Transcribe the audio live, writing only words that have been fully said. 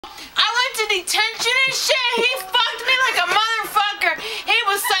detention and shit. He fucked me like a motherfucker.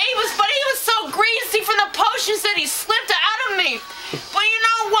 But he was so greasy from the potions that he slipped out of me. But you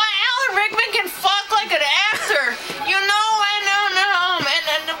know what? Alan Rickman can fuck like an actor. You know, and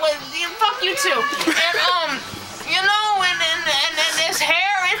fuck you too. And you know, and his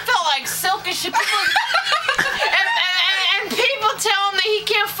hair, it felt like silk and shit. And people tell him that he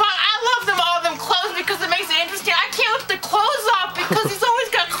can't fuck. I love all them clothes because it makes it interesting. I can't lift the clothes off because he's always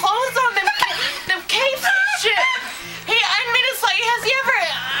got clothes on, them capes and shit. I mean, it's like, has he ever?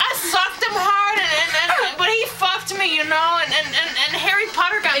 I sucked him hard, but he fucked me, you know. And Harry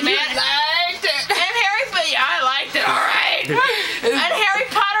Potter got mad. You liked it. Yeah, I liked it. All right. And Harry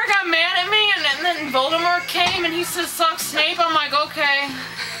Potter got mad at me, and then Voldemort came and he said, "Suck Snape." I'm like, okay. And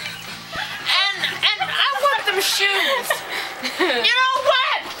I want them shoes. You know what?